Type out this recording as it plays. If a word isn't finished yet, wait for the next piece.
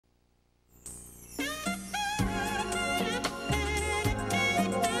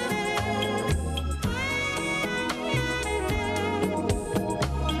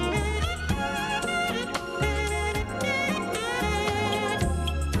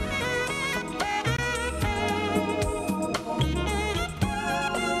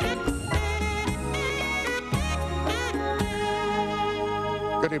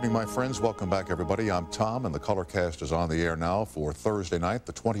Good evening, my friends. Welcome back, everybody. I'm Tom, and the Colorcast is on the air now for Thursday night,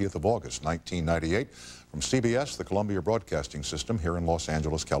 the 20th of August, 1998, from CBS, the Columbia Broadcasting System, here in Los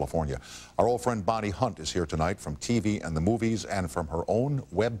Angeles, California. Our old friend Bonnie Hunt is here tonight from TV and the movies and from her own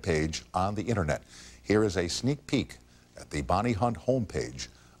web page on the Internet. Here is a sneak peek at the Bonnie Hunt homepage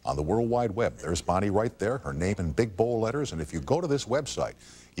on the World Wide Web. There's Bonnie right there, her name in big bold letters, and if you go to this website,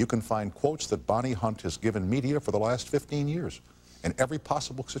 you can find quotes that Bonnie Hunt has given media for the last 15 years. In every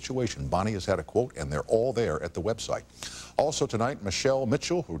possible situation, Bonnie has had a quote, and they're all there at the website. Also tonight, Michelle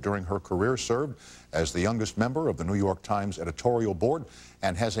Mitchell, who during her career served as the youngest member of the New York Times editorial board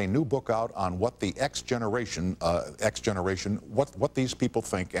and has a new book out on what the X generation, what these people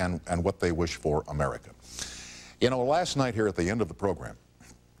think and what they wish for America. You know, last night here at the end of the program,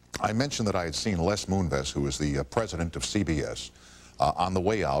 I mentioned that I had seen Les Moonves, who is the president of CBS, on the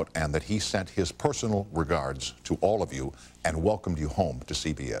way out, and that he sent his personal regards to all of you and welcomed you home to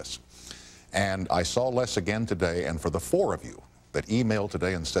CBS. And I saw Les again today, and for the four of you that emailed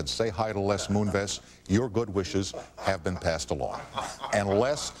today and said, say hi to Les Moonves, your good wishes have been passed along. And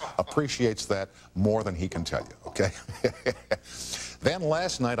Les appreciates that more than he can tell you, okay? Then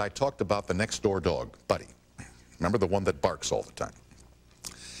last night I talked about the next door dog, Buddy. Remember, the one that barks all the time?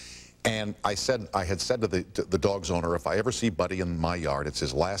 And I had said to the dog's owner, if I ever see Buddy in my yard, it's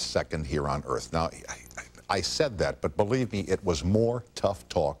his last second here on Earth. Now, I said that, but believe me, it was more tough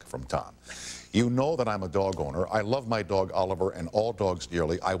talk from Tom. You know that I'm a dog owner. I love my dog Oliver and all dogs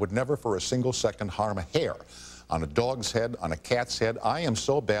dearly. I would never for a single second harm a hair on a dog's head, on a cat's head. I am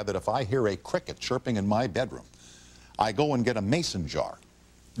so bad that if I hear a cricket chirping in my bedroom, I go and get a mason jar.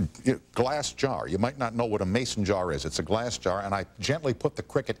 Glass jar. You might not know what a mason jar is. It's a glass jar, and I gently put the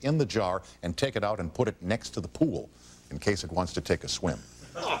cricket in the jar and take it out and put it next to the pool in case it wants to take a swim.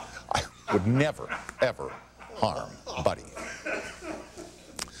 I would never, ever harm Buddy.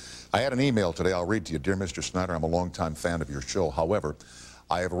 I had an email today. I'll read to you. Dear Mr. Snyder, I'm a longtime fan of your show. However,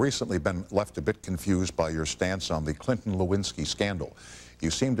 I have recently been left a bit confused by your stance on the Clinton-Lewinsky scandal. You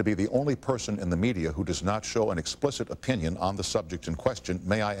seem to be the only person in the media who does not show an explicit opinion on the subject in question.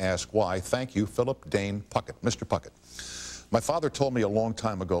 May I ask why? Thank you, Philip Dane Puckett. Mr. Puckett, my father told me a long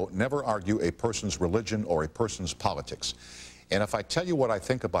time ago, never argue a person's religion or a person's politics. And if I tell you what I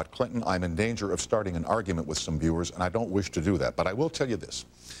think about Clinton, I'm in danger of starting an argument with some viewers, and I don't wish to do that. But I will tell you this.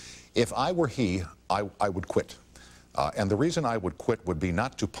 If I were he, I would quit. And the reason I would quit would be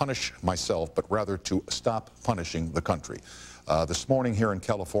not to punish myself, but rather to stop punishing the country. This morning here in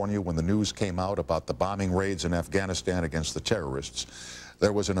California, when the news came out about the bombing raids in Afghanistan against the terrorists,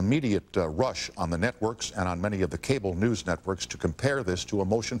 there was an immediate rush on the networks and on many of the cable news networks to compare this to a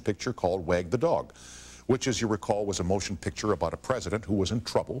motion picture called Wag the Dog, which, as you recall, was a motion picture about a president who was in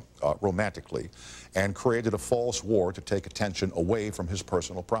trouble romantically and created a false war to take attention away from his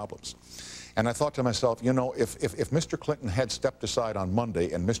personal problems. And I thought to myself, you know, if Mr. Clinton had stepped aside on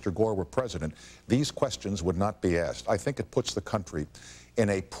Monday and Mr. Gore were president, these questions would not be asked. I think it puts the country in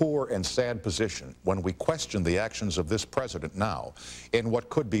a poor and sad position when we question the actions of this president now in what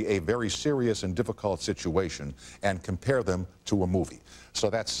could be a very serious and difficult situation and compare them to a movie. So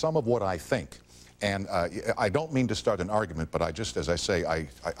that's some of what I think. And I don't mean to start an argument, but I just, as I say,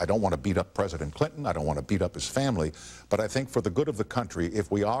 I don't want to beat up President Clinton. I don't want to beat up his family. But I think for the good of the country,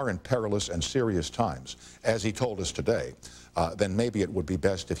 if we are in perilous and serious times, as he told us today, then maybe it would be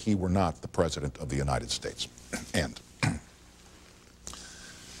best if he were not the President of the United States. And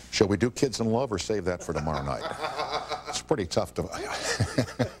shall we do Kids in Love or save that for tomorrow night? It's pretty tough to...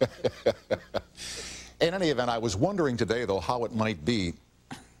 In any event, I was wondering today, though, how it might be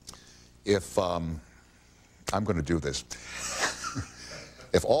if, I'm going to do this,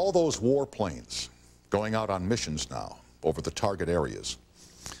 if all those war planes going out on missions now over the target areas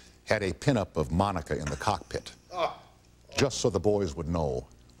had a pinup of Monica in the cockpit, just so the boys would know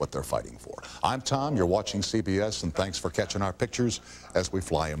what they're fighting for. I'm Tom, you're watching CBS, and thanks for catching our pictures as we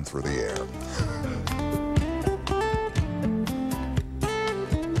fly them through the air.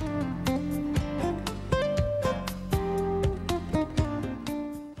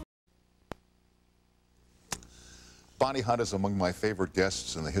 Bonnie Hunt is among my favorite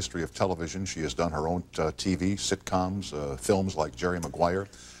guests in the history of television. She has done her own TV, sitcoms, films like Jerry Maguire.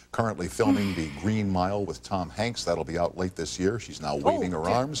 Currently filming The Green Mile with Tom Hanks. That'll be out late this year. She's now waving her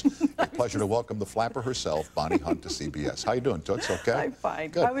arms. A pleasure to welcome the flapper herself, Bonnie Hunt, to CBS. How you doing, Toots? Okay? I'm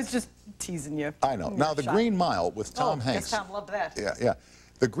fine. Good. I was just teasing you. I know. Now, The Green Mile with Tom Hanks. Yes, Tom loved that. Yeah, yeah.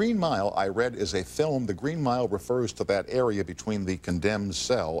 The Green Mile, I read, is a film. The Green Mile refers to that area between the condemned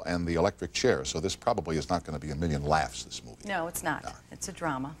cell and the electric chair. So this probably is not going to be a million laughs, this movie. No, it's not. No. It's a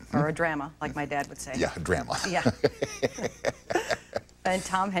drama, or a drama, like my dad would say. Yeah, a drama. Yeah. And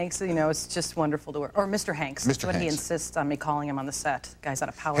Tom Hanks, you know, it's just wonderful to work. Or Mr. Hanks. Mr. When Hanks. he insists on me calling him on the set. Guy's on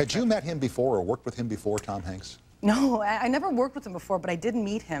a power Had trip. you met him before or worked with him before, Tom Hanks? No, I never worked with him before, but I did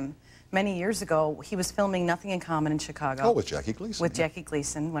meet him many years ago. He was filming Nothing in Common in Chicago. Oh, with Jackie Gleason. With Jackie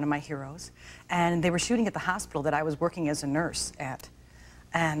Gleason, one of my heroes. And they were shooting at the hospital that I was working as a nurse at.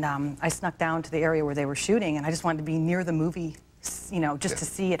 And I snuck down to the area where they were shooting, and I just wanted to be near the movie, you know, just to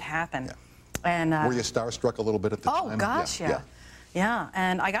see it happen. Yeah. And were you starstruck a little bit at the time? Oh, gosh, yeah. Yeah,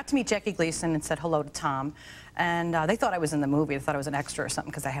 and I got to meet Jackie Gleason and said hello to Tom. And they thought I was in the movie. They thought I was an extra or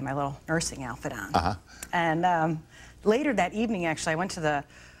something because I had my little nursing outfit on. Uh-huh. And later that evening, actually, I went to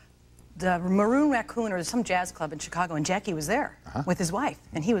the Maroon Raccoon or some jazz club in Chicago, and Jackie was there with his wife.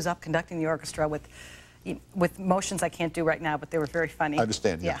 And he was up conducting the orchestra with motions I can't do right now, but they were very funny. I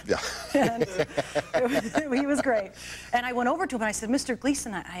understand, yeah. And he was great. And I went over to him and I said, Mr.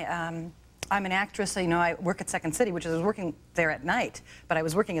 Gleason, I'm an actress, you know, I work at Second City, which I was working there at night, but I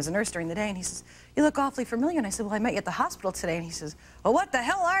was working as a nurse during the day, and he says, you look awfully familiar. And I said, well, I met you at the hospital today. And he says, well, what the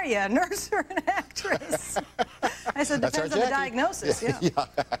hell are you, a nurse or an actress? I said, depends on the diagnosis, yeah.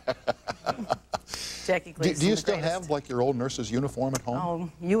 Jackie Gleason. Do you still have, like, your old nurse's uniform at home?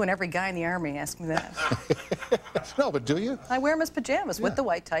 Oh, you and every guy in the Army ask me that. No, but do you? I wear them as pajamas with the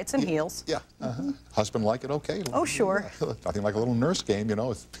white tights and heels. Yeah. Husband like it okay? Oh, sure. Yeah. Nothing like a little nurse game, you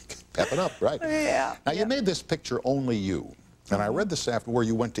know. Pep it up, right? Yeah. Now, you made this picture Only You. And I read this after where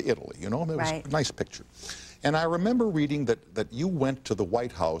you went to Italy, you know, and it was a nice picture. And I remember reading that you went to the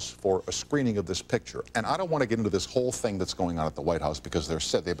White House for a screening of this picture. And I don't want to get into this whole thing that's going on at the White House because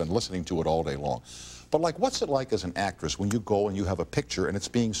they've been listening to it all day long. But, like, what's it like as an actress when you go and you have a picture and it's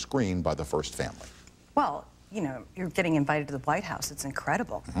being screened by the first family? Well, you know, you're getting invited to the White House. It's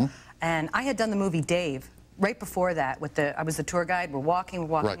incredible. And I had done the movie Dave right before that with I was the tour guide. We're walking,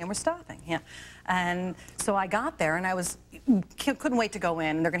 and we're stopping. Yeah. And so I got there, and couldn't wait to go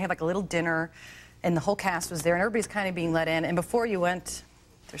in. And they're going to have like a little dinner, and the whole cast was there, and everybody's kind of being let in. And before you went,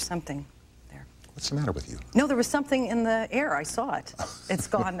 there's something there. What's the matter with you? No, there was something in the air. I saw it. It's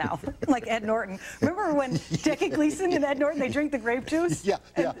gone now. Like Ed Norton. Remember when Jackie Gleason and Ed Norton, they drink the grape juice? Yeah,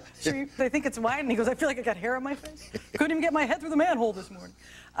 yeah. They think it's wine, and he goes, I feel like I got hair on my face. Couldn't even get my head through the manhole this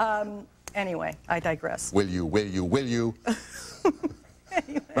morning. Anyway, I digress. Will you, will you, will you?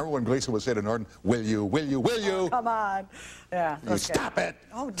 Anyway. Remember when Gleason would say to Norton, will you, will you, will you? Oh, come on. Yeah. You stop it.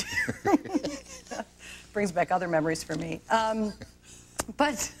 Oh, dear. Brings back other memories for me.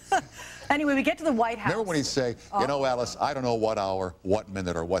 But anyway, we get to the White House. Remember when he'd say, you know, Alice, I don't know what hour, what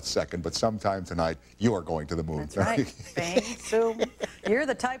minute, or what second, but sometime tonight, you are going to the moon. That's right. Bang, zoom. You're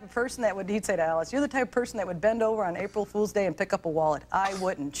the type of person that would, he'd say to Alice, you're the type of person that would bend over on April Fool's Day and pick up a wallet. I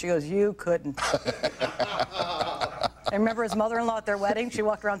wouldn't. She goes, you couldn't. I remember his mother-in-law at their wedding, she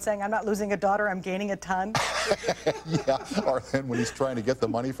walked around saying, I'm not losing a daughter, I'm gaining a ton. Yeah, or then when he's trying to get the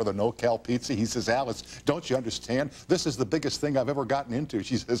money for the no-cal pizza, he says, Alice, don't you understand? This is the biggest thing I've ever gotten into.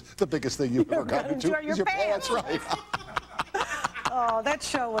 She says, the biggest thing you've ever gotten into is your pants. That's right. Oh, that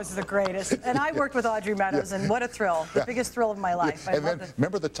show was the greatest. And I worked with Audrey Meadows, and what a thrill. The biggest thrill of my life. And then,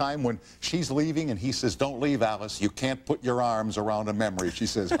 remember the time when she's leaving and he says, don't leave, Alice. You can't put your arms around a memory. She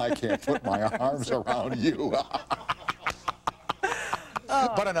says, I can't put my arms around you.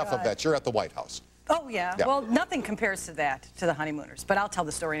 But enough of that. You're at the White House. Oh, yeah. Well, nothing compares to that, to the honeymooners. But I'll tell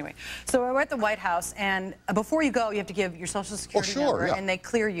the story anyway. So we're at the White House, and before you go, you have to give your Social Security number, and they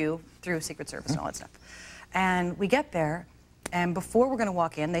clear you through Secret Service and all that stuff. And we get there, and before we're going to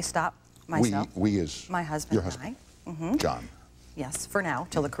walk in, they stop myself. We is my husband, your husband, John. Yes, for now,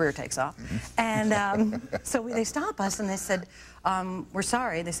 till the career takes off. And so they stop us, and they said, we're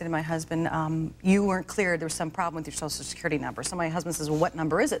sorry, they said to my husband, you weren't cleared, there was some problem with your Social Security number. So my husband says, well, what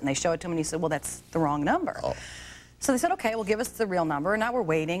number is it? And they show it to him, and he said, well, that's the wrong number. Oh. So they said, okay, well, give us the real number. And now we're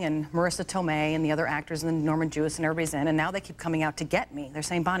waiting, and Marissa Tomei and the other actors, and then Norman Jewis, and everybody's in, and now they keep coming out to get me. They're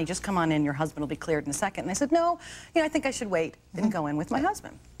saying, Bonnie, just come on in, your husband will be cleared in a second. And I said, no, you know, I think I should wait. Didn't go in with my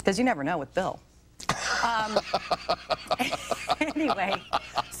husband, because you never know with Bill. Anyway,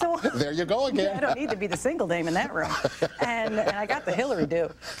 so there you go again. I don't need to be the single dame in that room, and I got the Hillary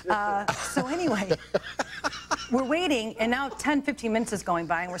do. So anyway, we're waiting, and now 10, 15 minutes is going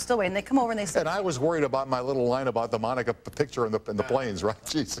by, and we're still waiting. They come over and they say, and I was worried about my little line about the Monica picture in the planes, right?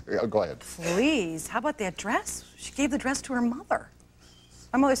 Jeez, go ahead. Please, how about the address? She gave the address to her mother.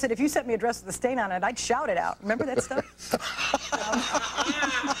 My mother said, if you sent me a dress with a stain on it, I'd shout it out. Remember that stuff?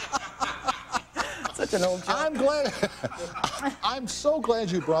 Such an old joke. I'm glad. I'm so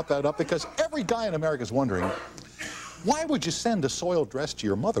glad you brought that up, because every guy in America is wondering, why would you send a soiled dress to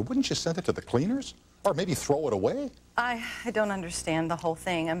your mother? Wouldn't you send it to the cleaners? Or maybe throw it away? I don't understand the whole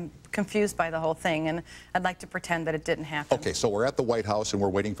thing. I'm confused by the whole thing, and I'd like to pretend that it didn't happen. Okay, so we're at the White House and we're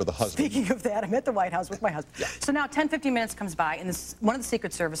waiting for the husband. Speaking of that, I'm at the White House with my husband. Yeah. So now 10, 15 minutes comes by, and one of the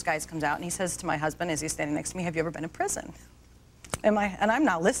Secret Service guys comes out, and he says to my husband as he's standing next to me, "Have you ever been in prison?" And I'm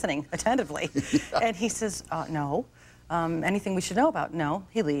now listening attentively. Yeah. And he says, "No." Anything we should know about? No.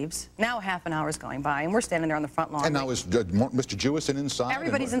 He leaves. Now half an hour is going by, and we're standing there on the front lawn. And now is Mr. Jewison inside?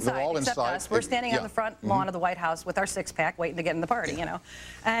 Everybody's inside, all except inside. us. We're standing on the front lawn of the White House with our six-pack waiting to get in the party, you know.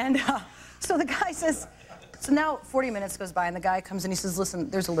 And so the guy says, so now 40 minutes goes by, and the guy comes in, he says, "Listen,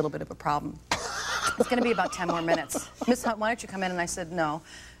 there's a little bit of a problem. It's going to be about 10 more minutes. Miss Hunt, why don't you come in?" And I said, "No."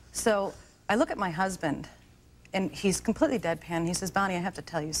 So I look at my husband, and he's completely deadpan. He says, "Bonnie, I have to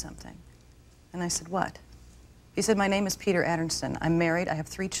tell you something." And I said, "What?" He said, "My name is Peter Anderson. I'm married. I have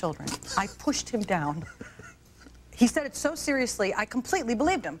 3 children." I pushed him down. He said it so seriously, I completely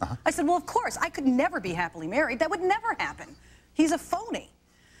believed him. I said, "Well, of course. I could never be happily married. That would never happen. He's a phony."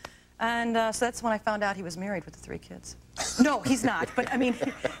 And so that's when I found out he was married with the 3 kids. No, he's not. But, I mean,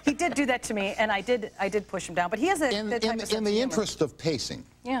 he did do that to me, and I did push him down. But he has that type of sense of humor. In the interest of pacing.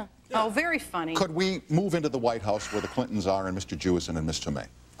 Yeah. Oh, very funny. Could we move into the White House where the Clintons are and Mr. Jewison and Miss Tomei?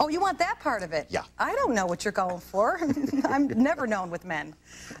 Oh, you want that part of it? Yeah. I don't know what you're going for. I'm never known with men.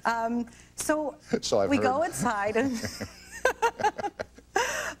 So we go inside. And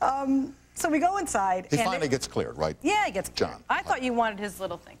so we go inside. He finally gets cleared, right? Yeah, he gets cleared. John. I thought you wanted his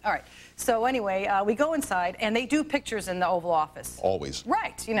little thing. All right. So anyway, we go inside, and they do pictures in the Oval Office. Always.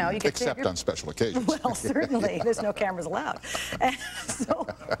 Right. You know, you get except on special occasions. Well, certainly. There's no cameras allowed. And so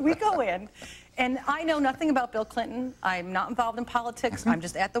we go in. And I know nothing about Bill Clinton. I'm not involved in politics. I'm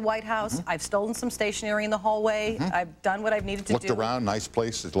just at the White House. I've stolen some stationery in the hallway. I've done what I've needed to do. Looked around, nice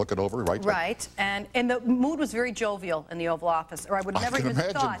place to look it over, right? Right. And the mood was very jovial in the Oval Office, or I would never even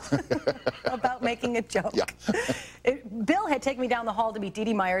thought about making a joke. Yeah. Bill had taken me down the hall to meet Dee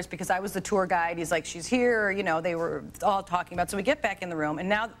Dee Myers because I was the tour guide. He's like, "She's here." You know, they were all talking about. So we get back in the room, and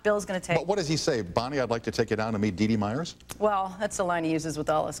now Bill's going to take. But what does he say? "Bonnie, I'd like to take you down to meet Dee Dee Myers"? Well, that's the line he uses with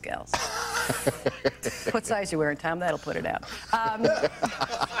all his gals. What size you wearing, Tom? That'll put it out.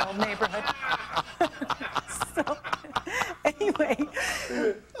 Old neighborhood. So, anyway,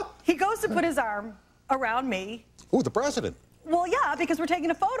 he goes to put his arm around me. Ooh, the president. Well, yeah, because we're taking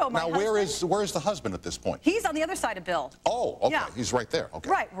a photo. Now, where is the husband at this point? He's on the other side of Bill. Oh, okay. Yeah. He's right there. Okay.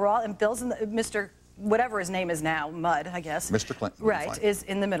 Right. We're all, and Bill's in the, Mr. whatever his name is now, Mudd, I guess. Mr. Clinton. Right, is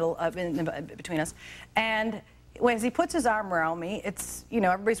in the middle of between us, and as he puts his arm around me, it's, you know,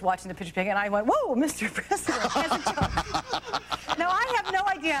 everybody's watching the picture, and I went, "Whoa, Mr. President," as a joke. Now, I have no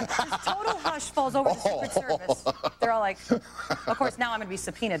idea. This total hush falls over the Secret Service. They're all like, of course, now I'm going to be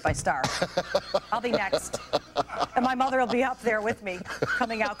subpoenaed by Starr. I'll be next. And my mother will be up there with me,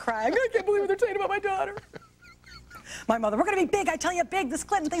 coming out crying, "I can't believe what they're saying about my daughter." My mother, "We're going to be big, I tell you, big. This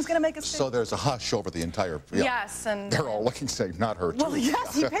Clinton thing's going to make us big." So there's a hush over the entire... Yeah. Yes, and... They're all looking, saying, "Not her, too." Well,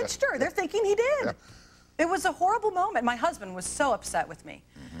 yes, he pitched her. They're thinking he did. Yeah. It was a horrible moment. My husband was so upset with me.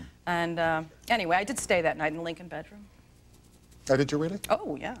 And anyway, I did stay that night in the Lincoln bedroom. Oh, did you really?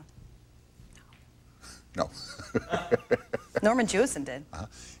 Oh, yeah. No. Norman Jewison did.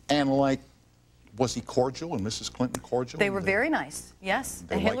 And, like, was he cordial and Mrs. Clinton cordial? They were very nice, yes.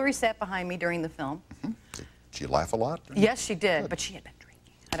 And Hillary sat behind me during the film. Did she laugh a lot? Yes, she did, but she had been drinking.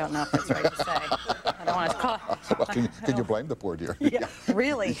 I don't know if that's right to say. I don't want to call... Well, can you blame the poor dear? Yeah,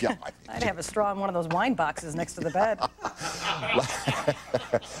 really? Yeah. I'd have a straw in one of those wine boxes next to the bed.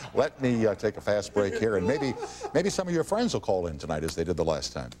 Let me take a fast break here, and maybe some of your friends will call in tonight as they did the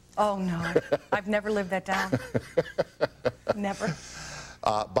last time. Oh, no. I've never lived that down. Never.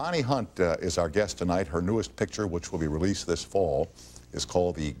 Bonnie Hunt is our guest tonight. Her newest picture, which will be released this fall, is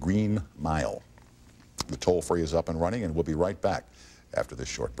called The Green Mile. The toll-free is up and running, and we'll be right back after this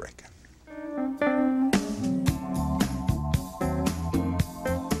short break.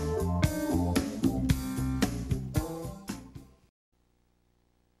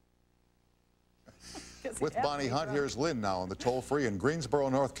 With Bonnie Hunt, here's Lynn now on the toll-free in Greensboro,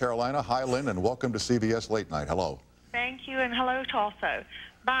 North Carolina. Hi, Lynn, and welcome to CBS Late Night. Hello. Thank you, and hello to also.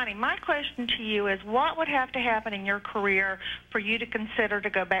 Bonnie, my question to you is, what would have to happen in your career for you to consider to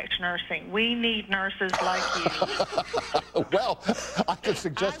go back to nursing? We need nurses like you. Well, I could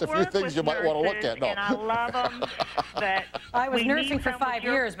suggest a few things you might want to look at. No. And I love them. But I was nursing for 5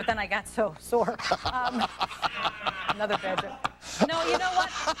 years, but then I got so sore. Another bedroom. No, you know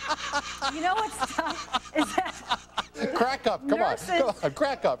what? You know what's tough is that... Crack up, come on,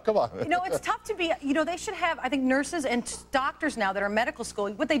 crack up, come on. You know, it's tough to be, you know, they should have, I think, nurses and doctors now that are medical school.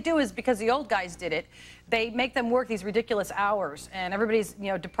 What they do is, because the old guys did it, they make them work these ridiculous hours, and everybody's, you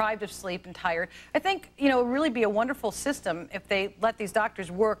know, deprived of sleep and tired. I think, you know, it would really be a wonderful system if they let these doctors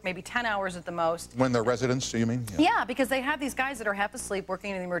work maybe 10 hours at the most. When they're residents, you mean? Yeah, because they have these guys that are half asleep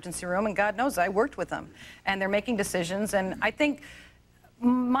working in the emergency room, and God knows I worked with them, and they're making decisions, and I think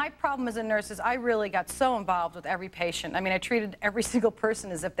my problem as a nurse is I really got so involved with every patient. I mean, I treated every single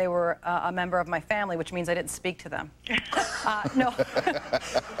person as if they were a member of my family, which means I didn't speak to them. No.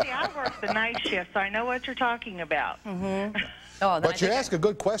 See, I work the night shift, so I know what you're talking about. Mm-hmm. Oh, but you ask a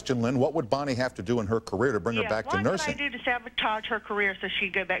good question, Lynn. What would Bonnie have to do in her career to bring her back to nursing? What would I do to sabotage her career so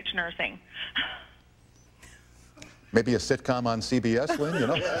she'd go back to nursing? Maybe a sitcom on CBS, Lynn, you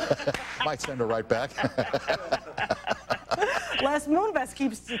know? Might send her right back. Les Moonves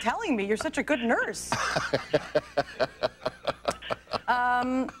keeps telling me you're such a good nurse.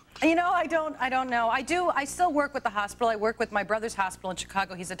 You know, I don't know. I still work with the hospital. I work with my brother's hospital in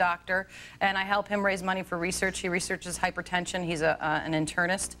Chicago. He's a doctor, and I help him raise money for research. He researches hypertension. He's an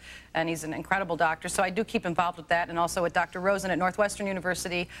internist, and he's an incredible doctor. So I do keep involved with that, and also with Dr. Rosen at Northwestern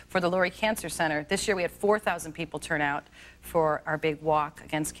University for the Lurie Cancer Center. This year we had 4,000 people turn out for our big walk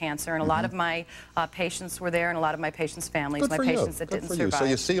against cancer, and a lot of my patients were there, and a lot of my patients' families, my patients that didn't survive. So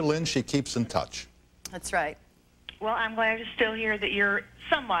you see, Lynn, she keeps in touch. That's right. Well, I'm glad to still hear that you're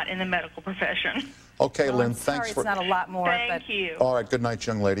somewhat in the medical profession. Okay, well, Lynn, sorry, thanks for... it's not a lot more. Thank you. All right, good night,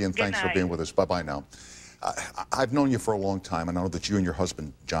 young lady, and thanks for being with us. Bye-bye now. I've known you for a long time. I know that you and your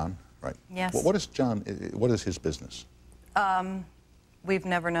husband, John, right? Yes. What is his business? We've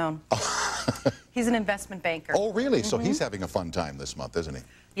never known. He's an investment banker. Oh, really? So he's having a fun time this month, isn't he?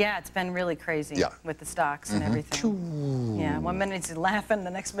 Yeah, it's been really crazy with the stocks and everything. Yeah, one minute he's laughing, the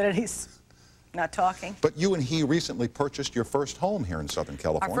next minute he's not talking. But you and he recently purchased your first home here in Southern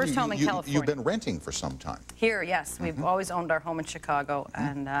California. Our first home in California. You've been renting for some time. Here, yes. We've always owned our home in Chicago,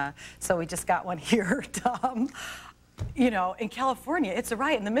 and so we just got one here. You know, in California, it's a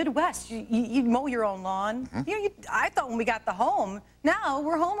riot. In the Midwest, you mow your own lawn. You know, I thought when we got the home, now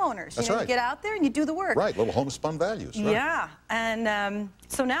we're homeowners. That's you know, right. You get out there and you do the work. Right, little homespun values. Right? Yeah, and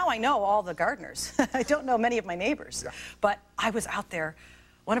so now I know all the gardeners. I don't know many of my neighbors, but I was out there.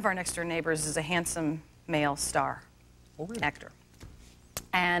 One of our next door neighbors is a handsome male star actor.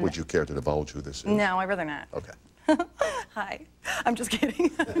 And would you care to divulge who this is? No, I'd rather not. Okay. Hi. I'm just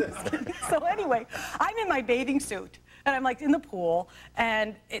kidding. So anyway, I'm in my bathing suit, and I'm like in the pool,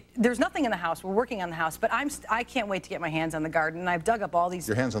 and there's nothing in the house. We're working on the house, but I can't wait to get my hands on the garden, and I've dug up all these...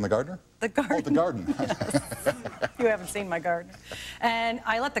 Your hands on the gardener? The garden. Oh, the garden. Yes. You haven't seen my gardener. And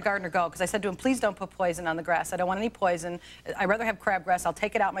I let the gardener go, because I said to him, please don't put poison on the grass. I don't want any poison. I'd rather have crabgrass. I'll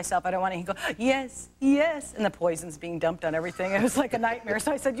take it out myself. I don't want it. He'd go, yes, yes. And the poison's being dumped on everything. It was like a nightmare.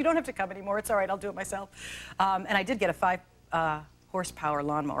 So I said, you don't have to come anymore. It's all right. I'll do it myself. And I did get a 5 horsepower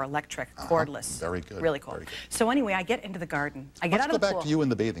lawnmower, electric, cordless. Very good. Really cool. Very good. So anyway, I get into the garden. I get out of the pool. Let's go back to you in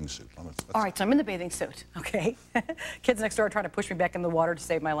the bathing suit. All right, so I'm in the bathing suit, okay? Kids next door are trying to push me back in the water to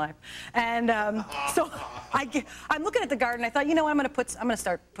save my life. And so I'm looking at the garden. I thought, you know, I'm going to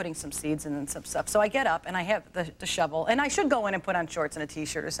start putting some seeds in and some stuff. So I get up, and I have the shovel. And I should go in and put on shorts and a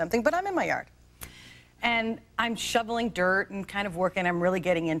T-shirt or something, but I'm in my yard. And I'm shoveling dirt and kind of working. I'm really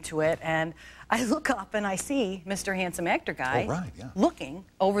getting into it. And I look up and I see Mr. Handsome Actor Guy looking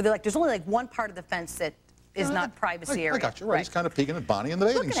over there. Like, there's only like one part of the fence that is not privacy area. I got you. Right. He's kind of peeking at Bonnie in the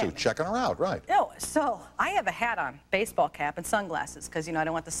bathing suit, checking her out. Right. No, so I have a hat on, baseball cap, and sunglasses because, you know, I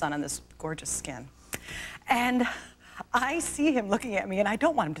don't want the sun on this gorgeous skin. And I see him looking at me, and I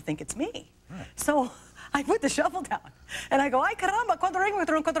don't want him to think it's me. Right. So I put the shovel down, and I go, ay caramba, cuando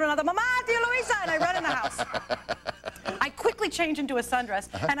encuentro nada, mamá, tía Luisa, and I run in the house. I quickly change into a sundress,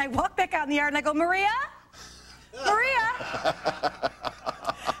 and I walk back out in the yard, and I go, Maria? Maria?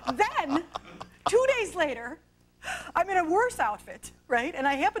 Then, 2 days later, I'm in a worse outfit, right? And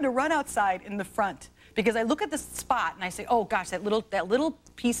I happen to run outside in the front, because I look at this spot, and I say, oh, gosh, that little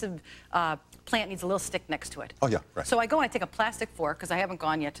piece of plant needs a little stick next to it. Oh, yeah, right. So I go and I take a plastic fork, because I haven't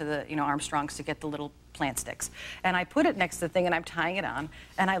gone yet to the, you know, Armstrongs to get the little plant sticks. And I put it next to the thing, and I'm tying it on,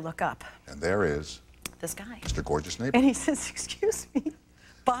 and I look up. And there is this guy. Mr. Gorgeous Neighbor. And he says, excuse me,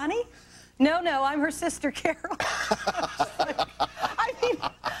 Bonnie? No, I'm her sister, Carol. I mean,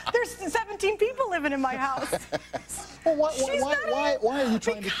 there's 17 people living in my house. Well, why are you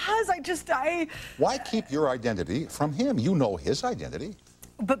trying to... Why keep your identity from him? You know his identity.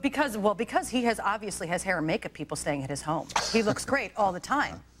 But because he obviously has hair and makeup people staying at his home. He looks great all the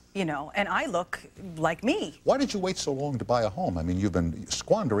time, you know, and I look like me. Why did you wait so long to buy a home? I mean, you've been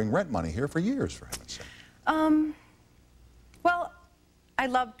squandering rent money here for years, for heaven's sake. I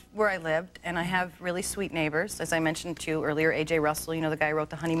loved where I lived, and I have really sweet neighbors. As I mentioned to you earlier, A.J. Russell, you know, the guy who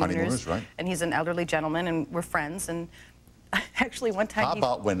wrote The Honeymooners. Honeymooners, right. And he's an elderly gentleman, and we're friends. And actually, one time How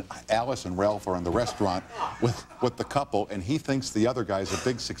about when Alice and Ralph are in the restaurant with the couple, and he thinks the other guy's a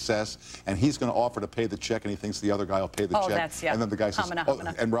big success, and he's going to offer to pay the check, and he thinks the other guy will pay the check. That's, yeah. And then the guy says,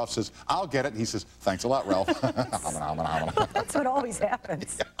 Hamana. and Ralph says, I'll get it. And he says, thanks a lot, Ralph. That's what always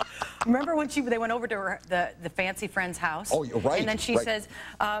happens. Yeah. Remember when they went over to the fancy friend's house? Oh, you're right. And then she says,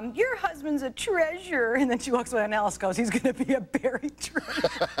 your husband's a treasure. And then she walks away, and Alice goes, he's going to be a buried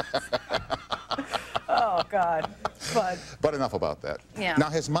treasure. Oh, God. But enough about that. Yeah. Now,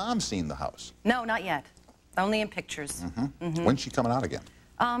 has Mom seen the house? No, not yet. Only in pictures. When's she coming out again?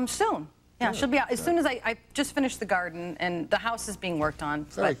 Soon. Yeah, she'll be out as soon as I just finished the garden, and the house is being worked on.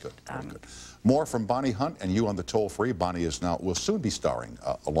 Very good. Very good. More from Bonnie Hunt and you on the toll-free. Bonnie will soon be starring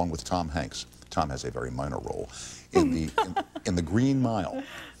along with Tom Hanks. Tom has a very minor role in the Green Mile.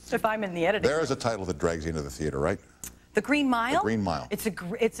 If I'm in the editing. There is a title that drags you into the theater, right? The Green Mile? The Green Mile.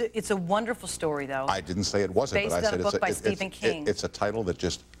 It's a wonderful story, though. I didn't say it wasn't, but I said based on a book by Stephen King. It's a title that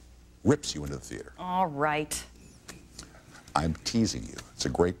just rips you into the theater. All right. I'm teasing you. It's a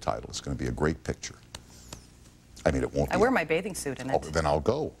great title. It's going to be a great picture. I mean, it won't be. I wear my bathing suit in it. Oh, then I'll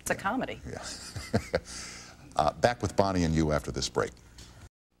go. It's a comedy. Yeah. Back with Bonnie and you after this break.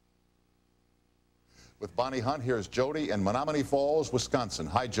 With Bonnie Hunt, here's Jody in Menominee Falls, Wisconsin.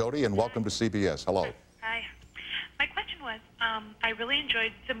 Hi, Jody, and welcome to CBS. Hello. Hi. My question was, I really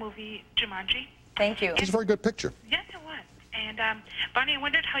enjoyed the movie Jumanji. Thank you. It's a very good picture. Yes, it was. And, Bonnie, I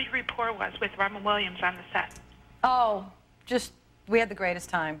wondered how your rapport was with Robin Williams on the set. Oh, we had the greatest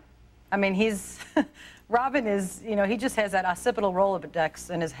time. I mean, Robin is, you know, he just has that occipital Rolodex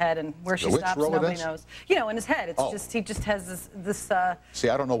in his head, and where she stops, nobody knows. You know, in his head, it's he just has this See,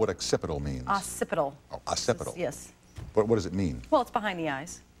 I don't know what occipital means. Occipital. Oh, occipital. Yes. What does it mean? Well, it's behind the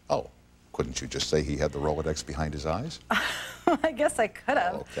eyes. Oh, couldn't you just say he had the Rolodex behind his eyes? I guess I could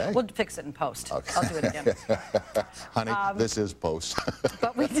have. Okay. We'll fix it in post. Okay. I'll do it again. Honey, this is post.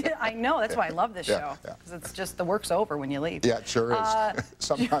 But we did. I know. That's why I love this show. Yeah. Because it's just the work's over when you leave. Yeah, it sure is.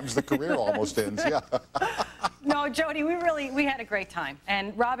 Sometimes the career almost ends. Yeah. No, Jody, we had a great time.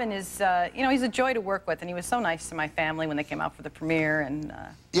 And Robin is, you know, he's a joy to work with, and he was so nice to my family when they came out for the premiere. And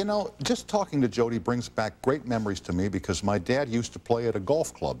you know, just talking to Jody brings back great memories to me because my dad used to play at a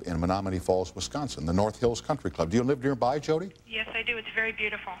golf club in Menominee Falls, Wisconsin, the North Hills Country Club. Do you live nearby, Jody? Yes, I do. It's very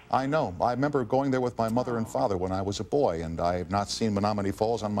beautiful. I know. I remember going there with my mother and father when I was a boy, and I have not seen Menominee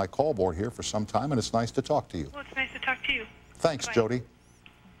Falls on my call board here for some time, and it's nice to talk to you. Well, it's nice to talk to you. Thanks, Bye. Jody.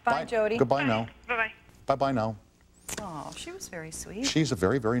 bye, Jody. Goodbye now. Bye-bye. Bye-bye now. Oh, she was very sweet. She's a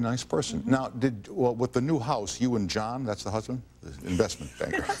very, very nice person. Now, with the new house, you and John, that's the husband, the investment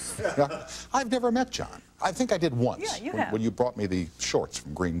banker. Yeah, I've never met John. I think I did once. Yeah, you have. When you brought me the shorts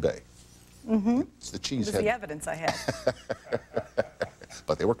from Green Bay. It's the cheese This is head. the evidence I had.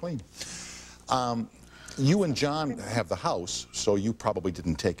 But they were clean. You and John have the house, so you probably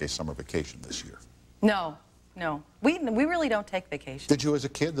didn't take a summer vacation this year. No. We really don't take vacations. Did you as a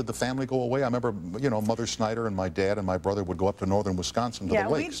kid? Did the family go away? I remember, you know, Mother Snyder and my dad and my brother would go up to northern Wisconsin to the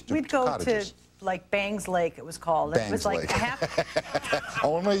lakes. We'd go cottages. to, like, Bangs Lake, it was called. Bangs it was like Lake. half...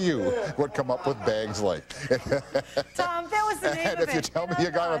 Only you would come up with Bangs Lake. Tom, that was the name And of if you it. tell me you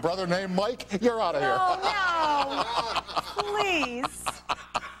got a brother named Mike, you're out of here. No, please.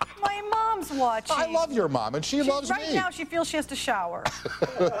 My mom's watching. I love your mom, and she loves me. Right now, she feels she has to shower.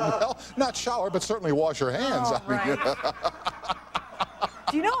 Well, not shower, but certainly wash her hands. Oh, right.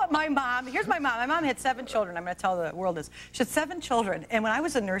 Do you know what my mom, here's my mom. My mom had 7 children. I'm going to tell the world this. She had 7 children. And when I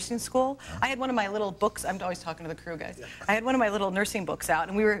was in nursing school, I had one of my little books. I'm always talking to the crew, guys. I had one of my little nursing books out,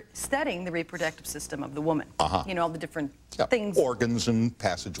 and we were studying the reproductive system of the woman. You know, all the different things. Organs and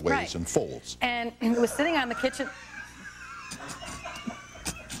passageways and folds. And it was sitting on the kitchen.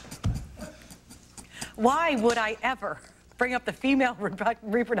 Why would I ever bring up the female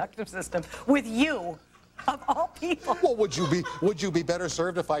reproductive system with you, of all people? Well, would you be better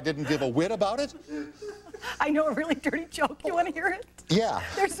served if I didn't give a whit about it? I know a really dirty joke. You want to hear it? Yeah.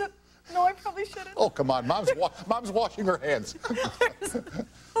 No, I probably shouldn't. Oh, come on. Mom's washing her hands.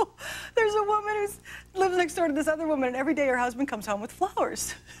 There's a woman who lives next door to this other woman, and every day her husband comes home with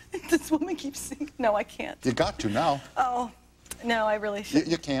flowers. This woman keeps singing. No, I can't. You got to now. Oh, no, I really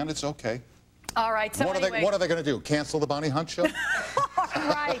shouldn't. You can. It's okay. All right, so What are they going to do? Cancel the Bonnie Hunt show? All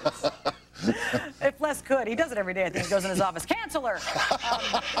right. If Les could, he does it every day. I think he goes in his office. Cancel her.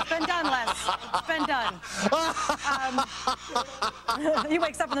 It's been done, Les. It's been done. He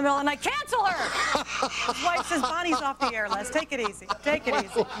wakes up in the middle of the night. Cancel her. His wife says, Bonnie's off the air, Les. Take it easy. Take it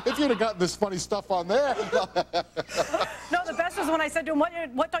easy. If you'd have gotten this funny stuff on there. No, the best was when I said to him,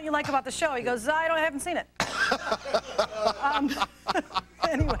 what don't you like about the show? He goes, I haven't seen it.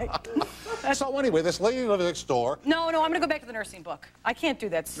 Anyway. So anyway, this lady lives next door. No, I'm going to go back to the nursing book. I can't do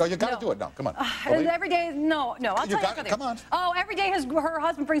that. No, you got to do it now. Come on. Every day, no. I'll tell you after this. Come on. Oh, every day her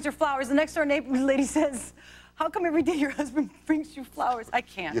husband brings her flowers. The next door neighbor lady says, how come every day your husband brings you flowers? I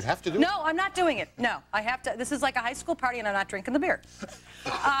can't. You have to do it? No, I'm not doing it. No, I have to. This is like a high school party and I'm not drinking the beer.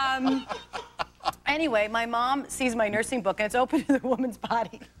 Anyway, my mom sees my nursing book and it's open to the woman's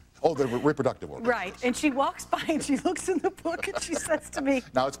body. Oh, the reproductive organs. Right, and she walks by and she looks in the book and she says to me...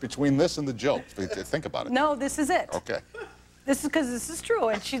 Now it's between this and the joke. Think about it. No, this is it. Okay. This is because this is true.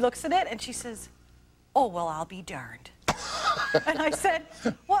 And she looks at it and she says, oh, well, I'll be darned. And I said,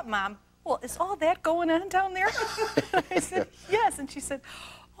 what, Mom? Well, is all that going on down there? And I said, yes. And she said,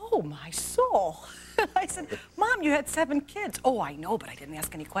 oh, my soul. And I said, Mom, you had 7 kids. Oh, I know, but I didn't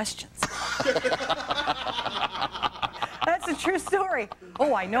ask any questions. That's a true story.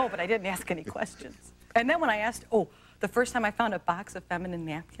 Oh, I know, but I didn't ask any questions. And then when I asked, the first time I found a box of feminine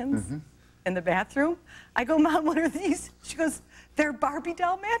napkins in the bathroom, I go, Mom, what are these? She goes, they're Barbie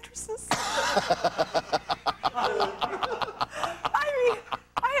doll mattresses. I mean,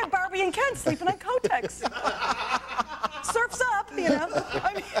 I had Barbie and Ken sleeping on Kotex. Surf's up, you know.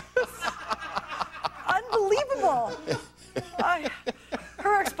 I mean, unbelievable.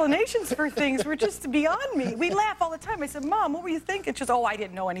 Her explanations for things were just beyond me. We laugh all the time. I said, Mom, what were you thinking? She says, oh, I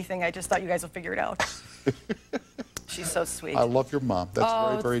didn't know anything. I just thought you guys will figure it out. She's so sweet. I love your mom. That's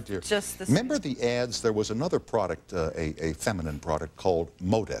very, very dear. Just the Remember the ads? There was another product, a feminine product called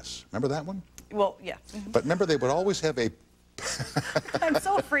Modess. Remember that one? Well, yeah. But remember, they would always have a... I'm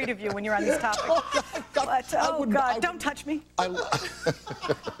so afraid of you when you're on these topics. God, don't touch me.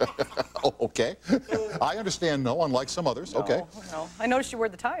 Oh, okay. I understand, no, unlike some others. Okay. No. I noticed you wore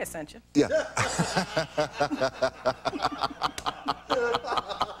the tie I sent you. Yeah.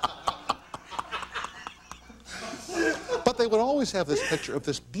 But they would always have this picture of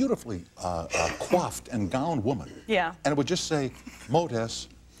this beautifully coiffed and gowned woman. Yeah. And it would just say, Modess,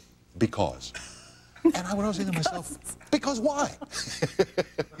 because. And I would always think to myself, because why?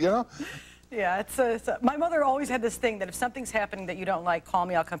 You know? Yeah, my mother always had this thing that if something's happening that you don't like, call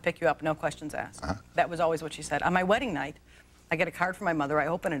me, I'll come pick you up, no questions asked. That was always what she said. On my wedding night, I get a card from my mother, I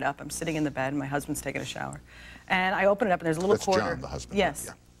open it up, I'm sitting in the bed, and my husband's taking a shower. And I open it up, and there's a little quarter. That's John, the husband. Yes.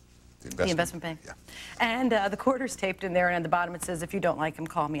 Yeah. The investment bank. Yeah. And the quarter's taped in there, and at the bottom it says, if you don't like him,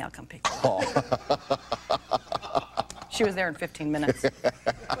 call me, I'll come pick you up. She was there in 15 minutes.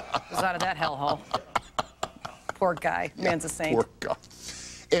 Was out of that hellhole. Poor guy. Man's a saint. Poor guy.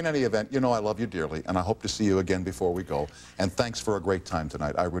 In any event, you know I love you dearly, and I hope to see you again before we go. And thanks for a great time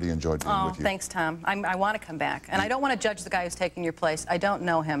tonight. I really enjoyed being with you. Thanks, Tom. I want to come back. And I don't want to judge the guy who's taking your place. I don't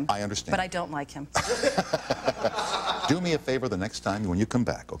know him. I understand. But I don't like him. Do me a favor the next time when you come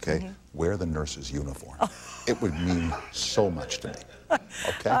back, okay? Wear the nurse's uniform. It would mean so much to me.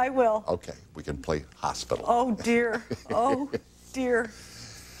 Okay? I will. Okay, we can play hospital. Oh, dear. Oh, dear.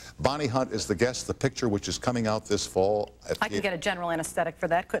 Bonnie Hunt is the guest. The picture, which is coming out this fall. I could get a general anesthetic for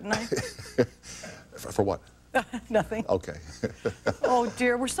that, couldn't I? For what? Nothing. Okay. Oh,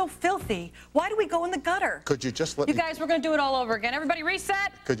 dear, we're so filthy. Why do we go in the gutter? Could you just let me... You guys, we're going to do it all over again. Everybody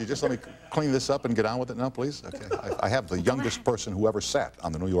reset. Could you just let me clean this up and get on with it now, please? Okay. I have the youngest person who ever sat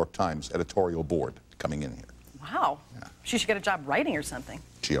on the New York Times editorial board coming in here. Wow. Yeah. She should get a job writing or something.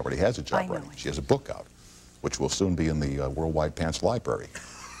 She already has a job writing. She has a book out, which will soon be in the Worldwide Pants Library.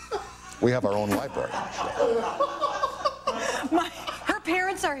 We have our own library. Her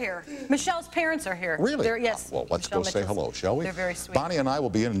parents are here. Michelle's parents are here. Really? Yes. Well, let's go say hello, shall we? They're very sweet. Bonnie and I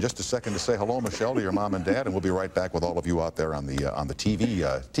will be in just a second to say hello, Michelle, to your mom and dad, and we'll be right back with all of you out there on the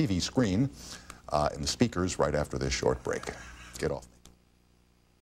TV screen and the speakers right after this short break. Get off.